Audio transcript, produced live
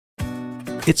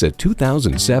It's a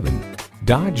 2007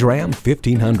 Dodge Ram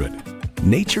 1500.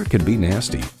 Nature can be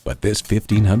nasty, but this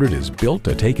 1500 is built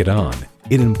to take it on.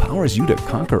 It empowers you to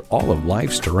conquer all of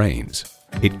life's terrains.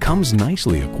 It comes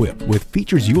nicely equipped with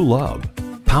features you love: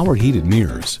 power heated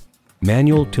mirrors,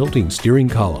 manual tilting steering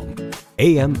column,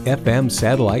 AM/FM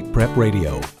satellite prep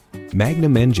radio,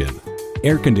 Magnum engine,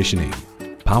 air conditioning,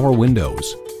 power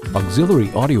windows,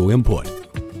 auxiliary audio input,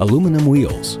 aluminum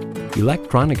wheels,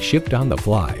 electronic shift on the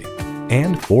fly,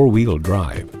 and four-wheel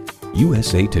drive.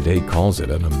 USA Today calls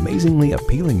it an amazingly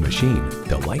appealing machine,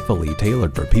 delightfully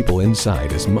tailored for people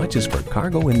inside as much as for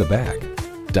cargo in the back.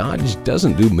 Dodge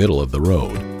doesn't do middle of the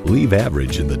road, leave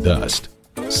average in the dust.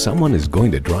 Someone is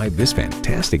going to drive this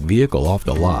fantastic vehicle off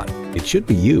the lot. It should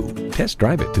be you. Test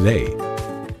drive it today.